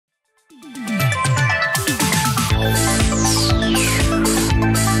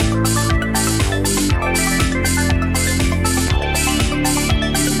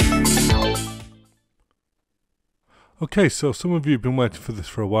Okay, so some of you have been waiting for this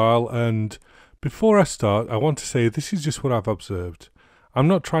for a while, and before I start, I want to say this is just what I've observed. I'm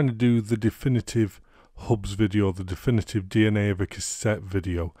not trying to do the definitive hubs video, the definitive DNA of a cassette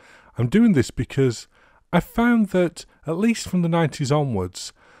video. I'm doing this because I found that, at least from the 90s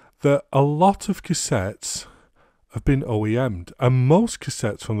onwards, that a lot of cassettes have been OEM'd, and most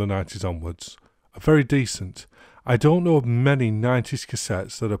cassettes from the 90s onwards are very decent. I don't know of many 90s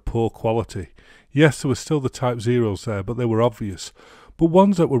cassettes that are poor quality. Yes, there were still the Type Zeros there, but they were obvious. But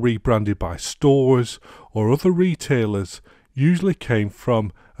ones that were rebranded by stores or other retailers usually came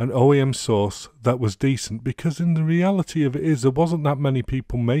from an OEM source that was decent, because in the reality of it is there wasn't that many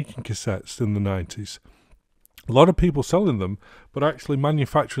people making cassettes in the 90s. A lot of people selling them, but actually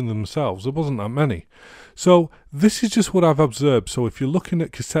manufacturing them themselves, there wasn't that many. So this is just what I've observed. So if you're looking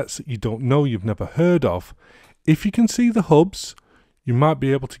at cassettes that you don't know, you've never heard of, if you can see the hubs, you might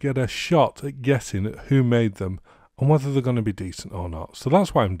be able to get a shot at guessing at who made them and whether they're going to be decent or not. So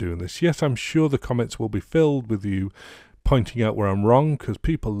that's why I'm doing this. Yes, I'm sure the comments will be filled with you pointing out where I'm wrong, because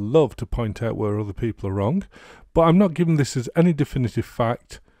people love to point out where other people are wrong. But I'm not giving this as any definitive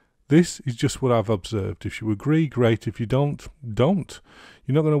fact. This is just what I've observed. If you agree, great. If you don't, don't.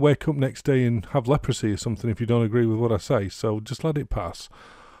 You're not going to wake up next day and have leprosy or something if you don't agree with what I say. So just let it pass.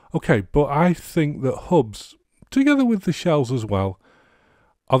 Okay, but I think that hubs, together with the shells as well,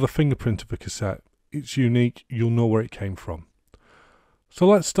 are the fingerprint of a cassette. It's unique. You'll know where it came from. So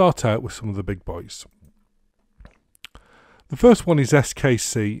let's start out with some of the big boys. The first one is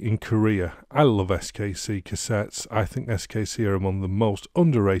SKC in Korea. I love SKC cassettes. I think SKC are among the most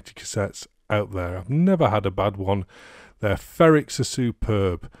underrated cassettes out there. I've never had a bad one. Their ferrics are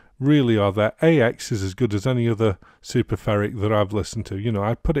superb. Really are. Their AX is as good as any other super ferric that I've listened to. You know,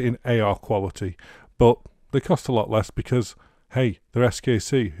 I'd put it in AR quality, but they cost a lot less because, hey, they're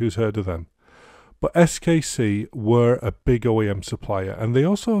SKC. Who's heard of them? But SKC were a big OEM supplier, and they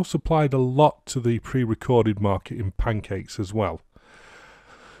also supplied a lot to the pre-recorded market in pancakes as well.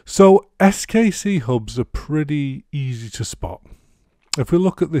 So SKC hubs are pretty easy to spot. If we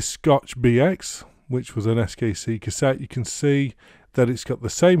look at this Scotch BX, which was an SKC cassette, you can see that it's got the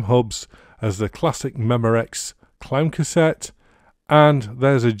same hubs as the classic Memorex clown cassette, and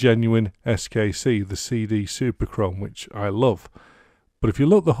there's a genuine SKC, the CD Superchrome, which I love. But if you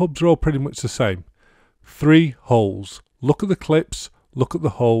look, the hubs are all pretty much the same. 3 holes. Look at the clips, look at the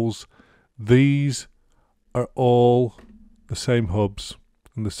holes. These are all the same hubs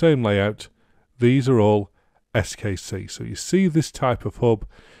and the same layout. These are all SKC. So you see this type of hub,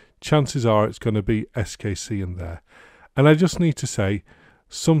 chances are it's going to be SKC in there. And I just need to say,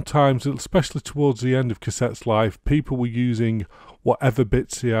 sometimes, especially towards the end of Cassette's life, people were using whatever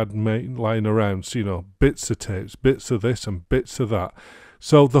bits he had lying around. So, you know, bits of tapes, bits of this and bits of that.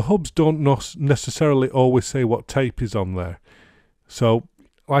 So the hubs don't necessarily always say what tape is on there. So,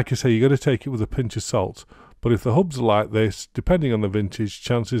 like I say, you got to take it with a pinch of salt. But if the hubs are like this, depending on the vintage,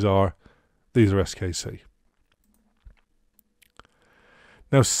 chances are these are SKC.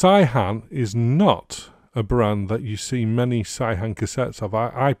 Now, Saihan is not a brand that you see many Saihan cassettes of.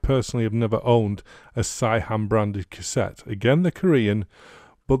 I personally have never owned a Saihan branded cassette. Again, they're Korean,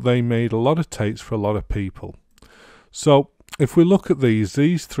 but they made a lot of tapes for a lot of people. So if we look at these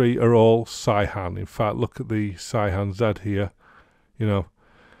 3 are all Saihan. In fact, look at the Saihan Z here, you know.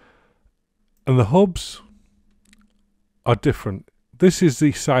 And the hubs are different. This is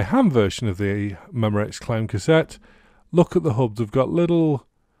the Saihan version of the Memorex clown cassette. Look at the hubs. They've got little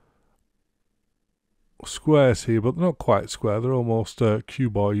squares here, but they're not quite square. They're almost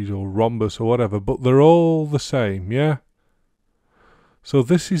cuboid or rhombus or whatever, but they're all the same, yeah? So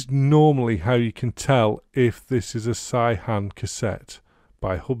this is normally how you can tell if this is a Saihan cassette,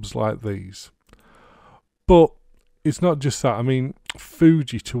 by hubs like these. But it's not just that. I mean,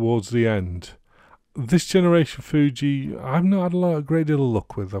 Fuji towards the end. This generation Fuji, I've not had a great deal of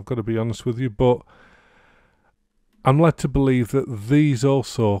luck with, I've got to be honest with you, but I'm led to believe that these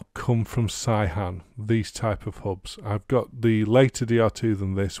also come from Saihan, these type of hubs. I've got the later DR2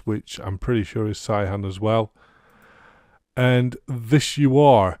 than this, which I'm pretty sure is Saihan as well. And this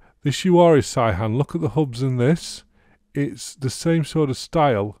UR is Saihan. Look at the hubs in this. It's the same sort of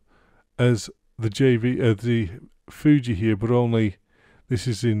style as the the Fuji here, but only this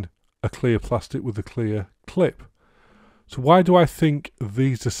is in a clear plastic with a clear clip. So why do I think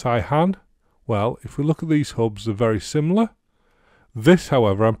these are Saihan? Well, if we look at these hubs, they're very similar. This,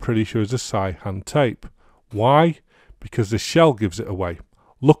 however, I'm pretty sure is a Saihan tape. Why? Because the shell gives it away.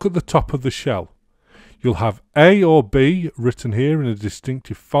 Look at the top of the shell. You'll have A or B written here in a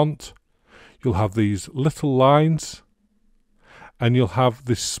distinctive font. You'll have these little lines, and you'll have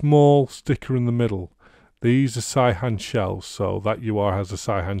this small sticker in the middle. These are Saihan shells, so that UR has a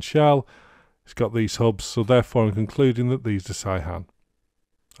Saihan shell. It's got these hubs, so therefore I'm concluding that these are Saihan.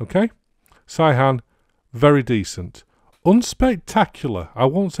 Okay? Saihan, very decent. Unspectacular. I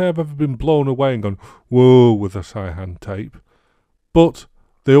won't say I've ever been blown away and gone, whoa, with a Saihan tape. But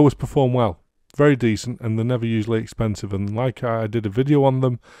they always perform well. Very decent, and they're never usually expensive. And like I did a video on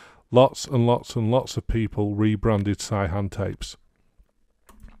them, lots and lots and lots of people rebranded Saihan tapes.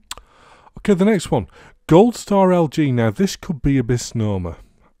 Okay, the next one. Gold Star LG. Now, this could be a misnomer.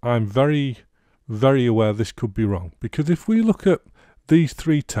 I'm very, very aware this could be wrong. Because if we look at these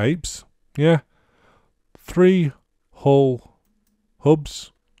three tapes, yeah, 3 hole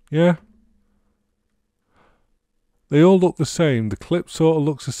hubs, yeah, they all look the same. The clip sort of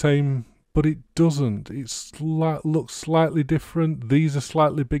looks the same, but it doesn't. It looks slightly different. These are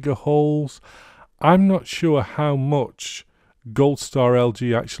slightly bigger holes. I'm not sure how much Gold Star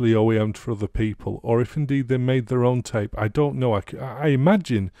LG actually OEM'd for other people, or if indeed they made their own tape. I don't know. I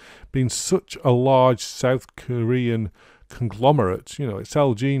imagine being such a large South Korean conglomerate, you know, it's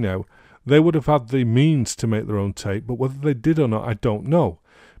LG now, they would have had the means to make their own tape, but whether they did or not, I don't know.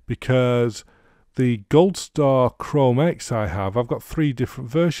 Because the Gold Star Chrome X I've got 3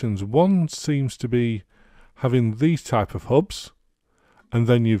 different versions. One seems to be having these type of hubs, and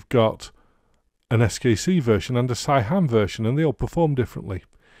then you've got an SKC version and a Saihan version, and they all perform differently.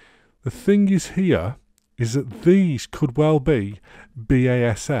 The thing is here is that these could well be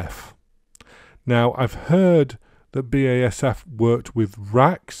BASF. Now, I've heard that BASF worked with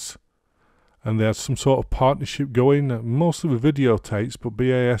racks, and they had some sort of partnership going, mostly with videotapes, but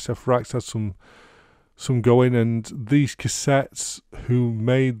BASF racks had some going, and these cassettes, who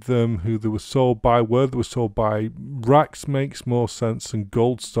made them, who they were sold by, where they were sold by, racks makes more sense than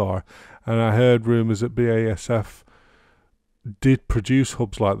Gold Star. And I heard rumours that BASF did produce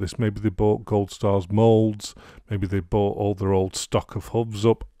hubs like this. Maybe they bought Gold Star's moulds, maybe they bought all their old stock of hubs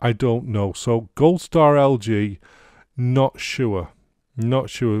up, I don't know. So Gold Star LG, not sure. Not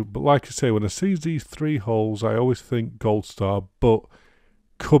sure, but like I say, when I see these 3 holes, I always think Gold Star, but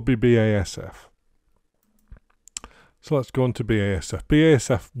could be BASF. So let's go on to BASF.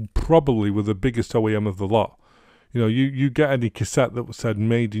 BASF probably were the biggest OEM of the lot. You know, you get any cassette that was said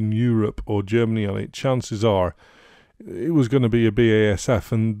made in Europe or Germany on it, chances are it was going to be a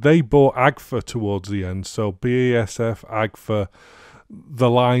BASF, and they bought Agfa towards the end. So BASF, Agfa, the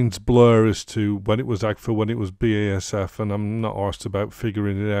lines blur as to when it was Agfa, when it was BASF, and I'm not arsed about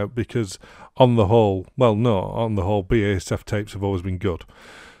figuring it out, because on the whole, well, no, on the whole, BASF tapes have always been good.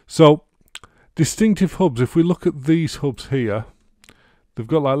 So distinctive hubs, if we look at these hubs here, they've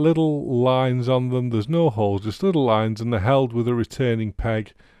got like little lines on them. There's no holes, just little lines, and they're held with a retaining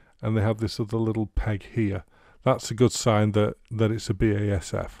peg, and they have this other little peg here. That's a good sign that it's a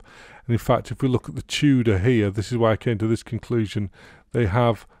BASF. And in fact, if we look at the Tudor here, this is why I came to this conclusion, they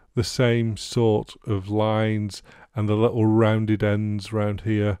have the same sort of lines and the little rounded ends round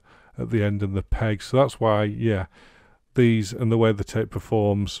here at the end and the peg. So that's why, yeah, these and the way the tape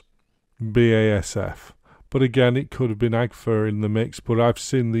performs, BASF. But again, it could have been Agfa in the mix, but I've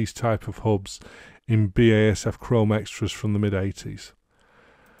seen these type of hubs in BASF Chrome Extras from the mid-80s.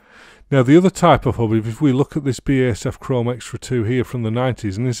 Now, the other type of hub, if we look at this BASF Chrome Extra 2 here from the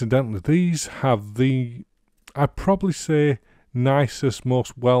 90s, and incidentally, these have the, I'd probably say, nicest,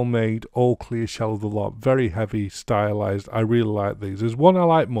 most well-made, all-clear shell of the lot. Very heavy, stylized. I really like these. There's one I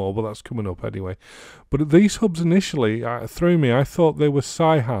like more, but that's coming up anyway. But these hubs initially threw me. I thought they were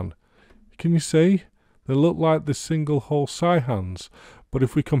Saihan. Can you see? They look like the single-hole Saihans. But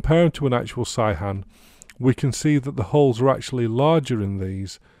if we compare them to an actual Saihan, we can see that the holes are actually larger in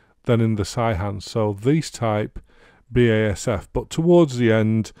these than in the Saihan. So these type BASF. But towards the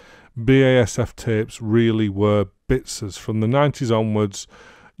end, BASF tapes really were bitsers. From the 90s onwards,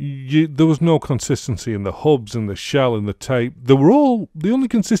 there was no consistency in the hubs, in the shell, in the tape. They were all, the only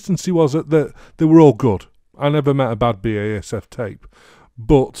consistency was that they were all good. I never met a bad BASF tape.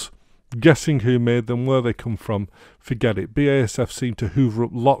 But guessing who made them, where they come from, forget it. BASF seemed to hoover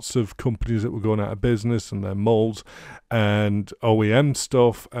up lots of companies that were going out of business and their moulds and OEM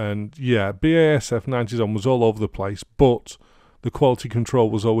stuff. And yeah, BASF 90s on was all over the place, but the quality control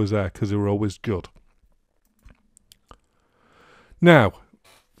was always there because they were always good. Now,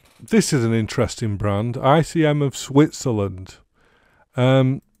 this is an interesting brand, ICM of Switzerland.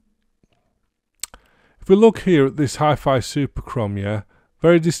 If we look here at this Hi-Fi Superchrom, yeah,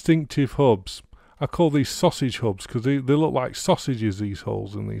 very distinctive hubs. I call these sausage hubs because they look like sausages, these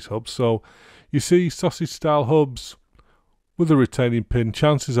holes in these hubs. So you see sausage style hubs with a retaining pin.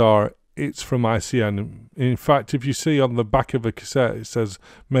 Chances are it's from ICM. In fact, if you see on the back of a cassette it says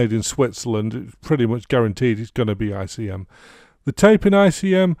made in Switzerland, it's pretty much guaranteed it's going to be ICM. The tape in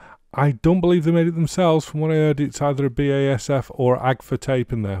ICM, I don't believe they made it themselves. From what I heard, it's either a BASF or AGFA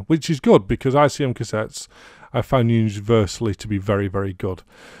tape in there, which is good because ICM cassettes I found universally to be very, very good.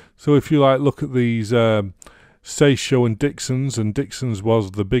 So if you like look at these Seisho and Dixon's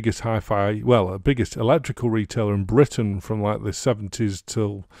was the biggest hi-fi, well, the biggest electrical retailer in Britain from like the 70s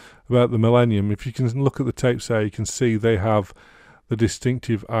till about the millennium. If you can look at the tapes there, you can see they have the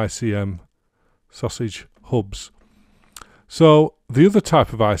distinctive ICM sausage hubs. So the other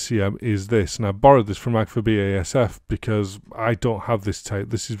type of ICM is this, and I borrowed this from AGFA BASF because I don't have this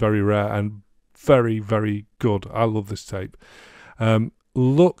tape. This is very rare and very, very good. I love this tape.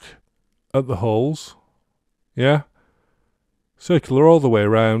 Look at the holes. Yeah, circular all the way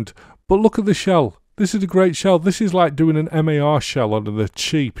around, but look at the shell. This is a great shell. This is like doing an MAR shell under the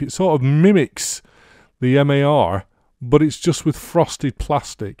cheap. It sort of mimics the MAR, but it's just with frosted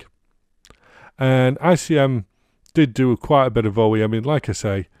plastic. And ICM did do quite a bit of OEM. I mean, like I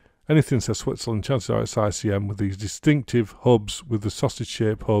say, anything says Switzerland, chances are it's ICM with these distinctive hubs, with the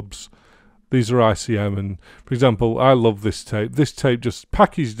sausage-shaped hubs. These are ICM, and for example, I love this tape. This tape just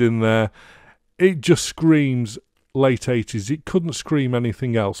packaged in there. It just screams late 80s. It couldn't scream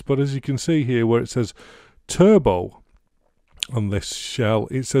anything else. But as you can see here where it says turbo on this shell,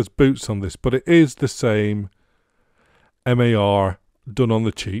 it says boots on this. But it is the same MAR done on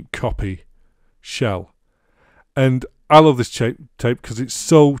the cheap copy shell. And I love this tape because it's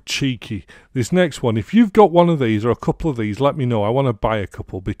so cheeky. This next one, if you've got one of these or a couple of these, let me know. I want to buy a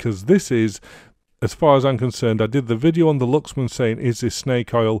couple because this is, as far as I'm concerned, I did the video on the Luxman saying, is this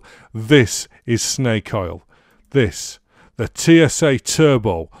snake oil? This is snake oil. This, the TSA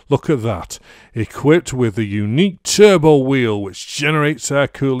Turbo, look at that. Equipped with a unique turbo wheel which generates air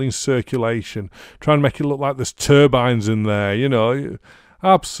cooling circulation. Try and make it look like there's turbines in there, you know.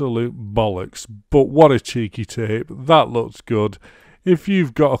 Absolute bollocks. But what a cheeky tape. That looks good. If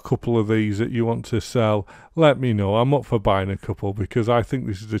you've got a couple of these that you want to sell, let me know. I'm up for buying a couple because I think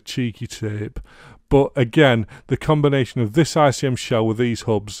this is a cheeky tape. But again, the combination of this ICM shell with these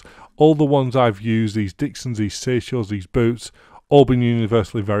hubs, all the ones I've used, these Dixons, these Seychelles, these boots, all been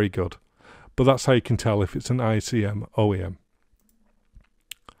universally very good. But that's how you can tell if it's an ICM OEM.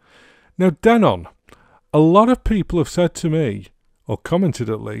 Now Denon. A lot of people have said to me, or commented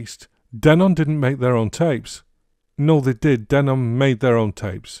at least, Denon didn't make their own tapes. No, they did. Denon made their own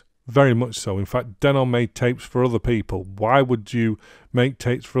tapes. Very much so. In fact, Denon made tapes for other people. Why would you make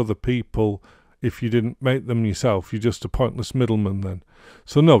tapes for other people if you didn't make them yourself? You're just a pointless middleman then.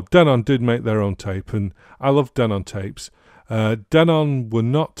 So no, Denon did make their own tape, and I love Denon tapes. Denon were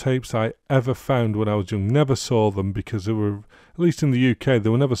not tapes I ever found when I was young. Never saw them because they were, at least in the UK, they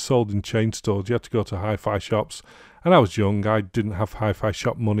were never sold in chain stores. You had to go to hi-fi shops. And I was young, I didn't have hi-fi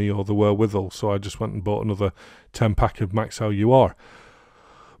shop money or the wherewithal, so I just went and bought another 10-pack of Max LUR.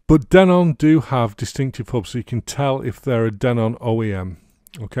 But Denon do have distinctive hubs, so you can tell if they're a Denon OEM.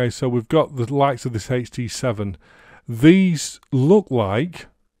 Okay, so we've got the likes of this HT7. These look like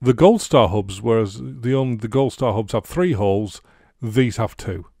the Gold Star hubs, whereas the Gold Star hubs have 3 holes, these have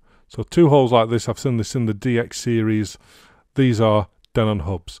 2. So 2 holes like this, I've seen this in the DX series. These are Denon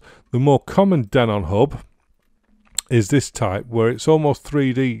hubs. The more common Denon hub is this type where it's almost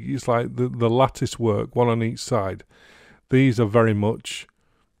 3D. It's like the lattice work, one on each side. These are very much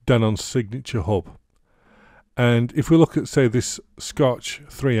Denon's signature hub. And if we look at, say, this Scotch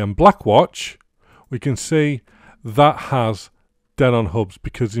 3M Black Watch, we can see that has Denon hubs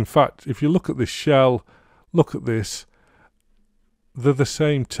because, in fact, if you look at this shell, look at this, they're the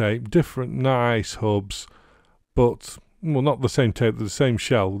same tape, different nice hubs, but, well, not the same tape, they're the same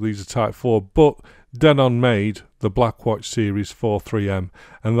shell. These are Type 4, but Denon made the Black Watch series for 3M,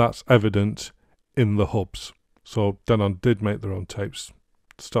 and that's evident in the hubs. So Denon did make their own tapes.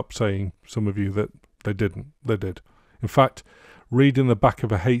 Stop saying, some of you, that they didn't. They did. In fact, reading the back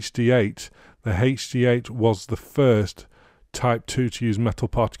of a HD8, the HD8 was the first Type 2 to use metal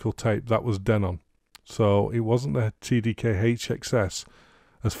particle tape. That was Denon. So it wasn't the TDK HXS,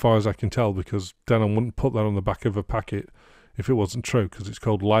 as far as I can tell, because Denon wouldn't put that on the back of a packet if it wasn't true, because it's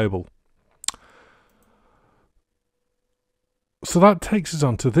called libel. So that takes us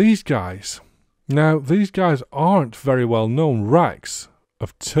on to these guys. Now, these guys aren't very well known. Racks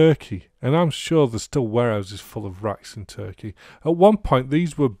of Turkey, and I'm sure there's still warehouses full of racks in Turkey. At one point,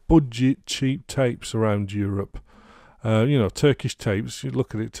 these were budget cheap tapes around Europe. You know, Turkish tapes. You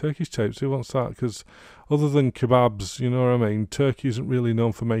look at it, Turkish tapes. Who wants that? Because other than kebabs, you know what I mean, Turkey isn't really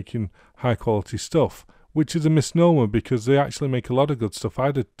known for making high quality stuff. which is a misnomer because they actually make a lot of good stuff. I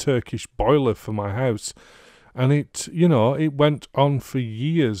had a Turkish boiler for my house, and it went on for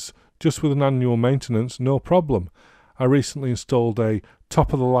years just with an annual maintenance, no problem. I recently installed a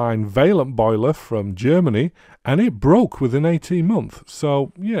top-of-the-line Valent boiler from Germany, and it broke within 18 months.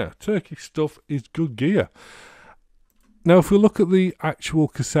 So, yeah, Turkish stuff is good gear. Now, if we look at the actual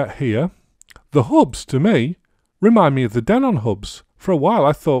cassette here, the hubs, to me, remind me of the Denon hubs. For a while,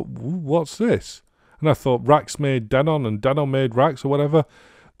 I thought, what's this? And I thought Rax made Denon and Denon made Rax or whatever.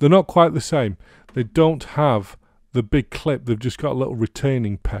 They're not quite the same. They don't have the big clip. They've just got a little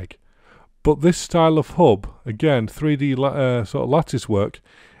retaining peg. But this style of hub, again, 3D sort of lattice work,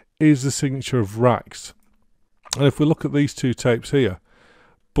 is the signature of Rax. And if we look at these two tapes here,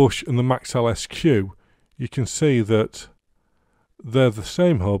 Bush and the Maxell SQ, you can see that they're the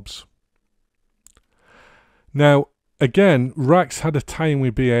same hubs. Now, again, Rax had a tie-in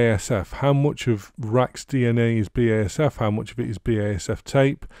with BASF. How much of Rax DNA is BASF? How much of it is BASF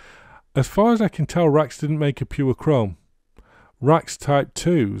tape? As far as I can tell, Rax didn't make a pure chrome. Rax Type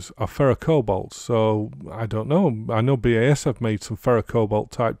 2s are ferrocobalt, so I don't know. I know BASF made some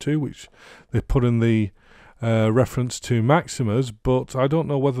ferrocobalt Type 2, which they put in the reference to Maximas, but I don't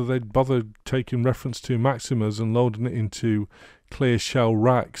know whether they'd bother taking reference to Maximas and loading it into clear shell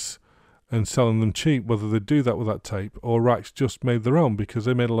Rax and selling them cheap, whether they'd do that with that tape, or Rax just made their own, because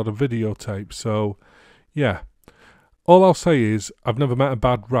they made a lot of videotape. So, yeah. All I'll say is, I've never met a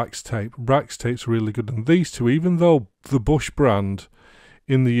bad Rax tape. Rax tape's really good. And these two, even though the Bush brand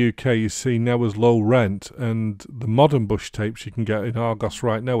in the UK you see now as low rent, and the modern Bush tapes you can get in Argos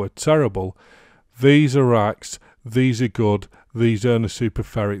right now are terrible, these are Rax, these are good, these earn a super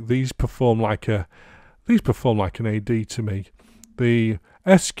ferric. These perform like an AD to me. The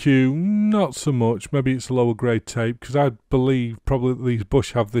SQ, not so much. Maybe it's a lower grade tape, because I believe probably these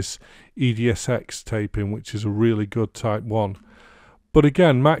Bush have this EDSX tape in, which is a really good Type 1. But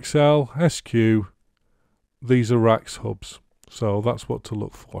again, Maxell, SQ, these are Rax hubs. So that's what to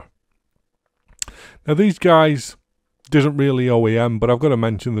look for. Now these guys didn't really OEM, but I've got to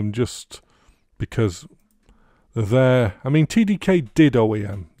mention them just because they're there. I mean, TDK did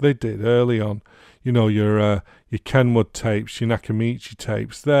OEM. They did early on. You know, your Kenwood tapes, your Nakamichi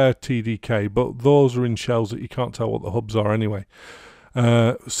tapes, they're TDK, but those are in shells that you can't tell what the hubs are anyway.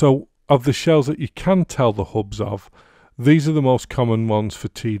 So of the shells that you can tell the hubs of, these are the most common ones for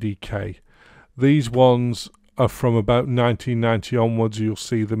TDK. These ones are from about 1990 onwards. You'll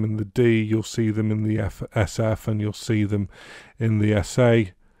see them in the D, you'll see them in the SF, and you'll see them in the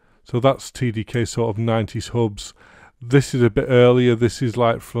SA. So that's TDK sort of 90s hubs. This is a bit earlier. This is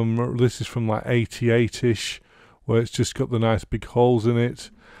from like 88ish, where it's just got the nice big holes in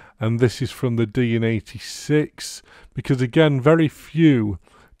it. And this is from the D in 86, because again, very few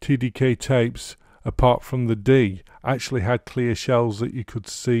TDK tapes, apart from the D, actually had clear shells that you could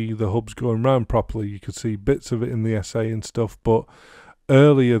see the hubs going round properly. You could see bits of it in the SA and stuff, but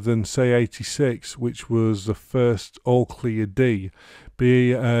earlier than say 86, which was the first all clear D,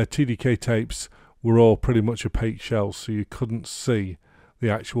 TDK tapes were all pretty much opaque shells, so you couldn't see the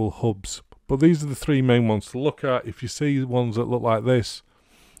actual hubs. But these are the three main ones to look at. If you see ones that look like this,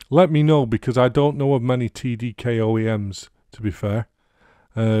 let me know, because I don't know of many TDK OEMs, to be fair.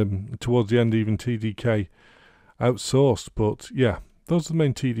 Towards the end, even TDK outsourced, but yeah, those are the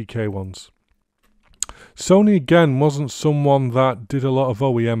main TDK ones. Sony, again, wasn't someone that did a lot of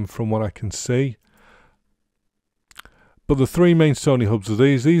OEM from what I can see. But the three main Sony hubs are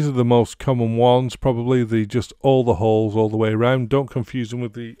these. These are the most common ones, probably. Just all the holes all the way around. Don't confuse them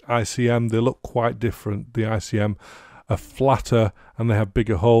with the ICM. They look quite different. The ICM are flatter and they have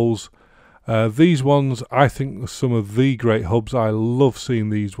bigger holes. These ones, I think, are some of the great hubs. I love seeing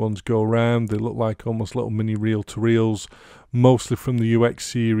these ones go around. They look like almost little mini reel-to-reels, mostly from the UX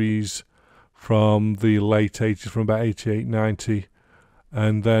series from the late 80s, from about 88, 90.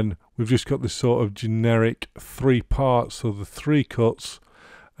 And then we've just got this sort of generic three parts, so the three cuts,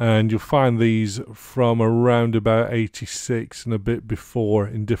 and you'll find these from around about 86 and a bit before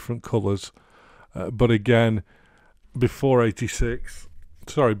in different colours. But again, before 85,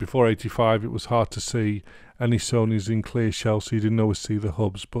 it was hard to see any Sonys in clear shell, so you didn't always see the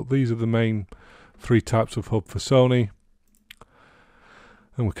hubs. But these are the main three types of hub for Sony.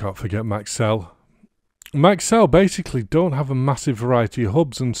 And we can't forget Maxell. Maxell basically don't have a massive variety of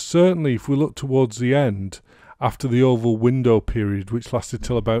hubs, and certainly if we look towards the end, after the oval window period, which lasted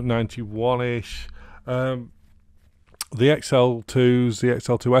till about 91-ish, the XL2s, the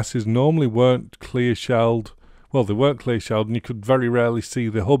XL2Ss normally weren't clear shelled. Well, they weren't clear shelled, and you could very rarely see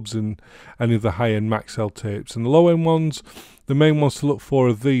the hubs in any of the high-end Maxell tapes. And the low-end ones, the main ones to look for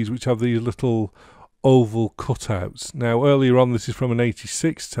are these, which have these little oval cutouts. Now earlier on, this is from an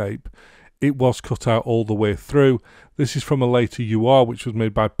 86 tape, it was cut out all the way through. This is from a later UR which was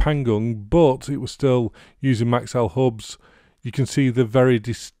made by Pangung, but it was still using Maxell hubs. You can see the very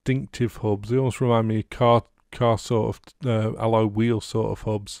distinctive hubs. They almost remind me of car sort of alloy wheel sort of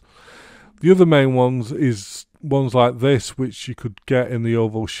hubs. The other main ones is ones like this, which you could get in the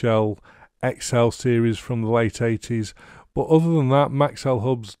oval shell XL series from the late 80s. But other than that, Maxell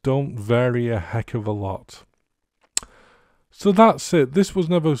hubs don't vary a heck of a lot. So that's it. This was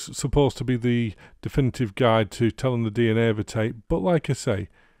never supposed to be the definitive guide to telling the DNA of a tape, but like I say,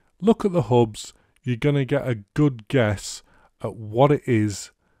 look at the hubs. You're going to get a good guess at what it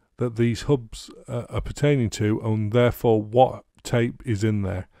is that these hubs are pertaining to, and therefore what tape is in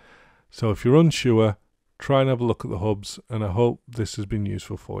there. So if you're unsure, try and have a look at the hubs, and I hope this has been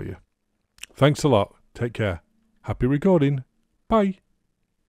useful for you. Thanks a lot. Take care. Happy recording. Bye.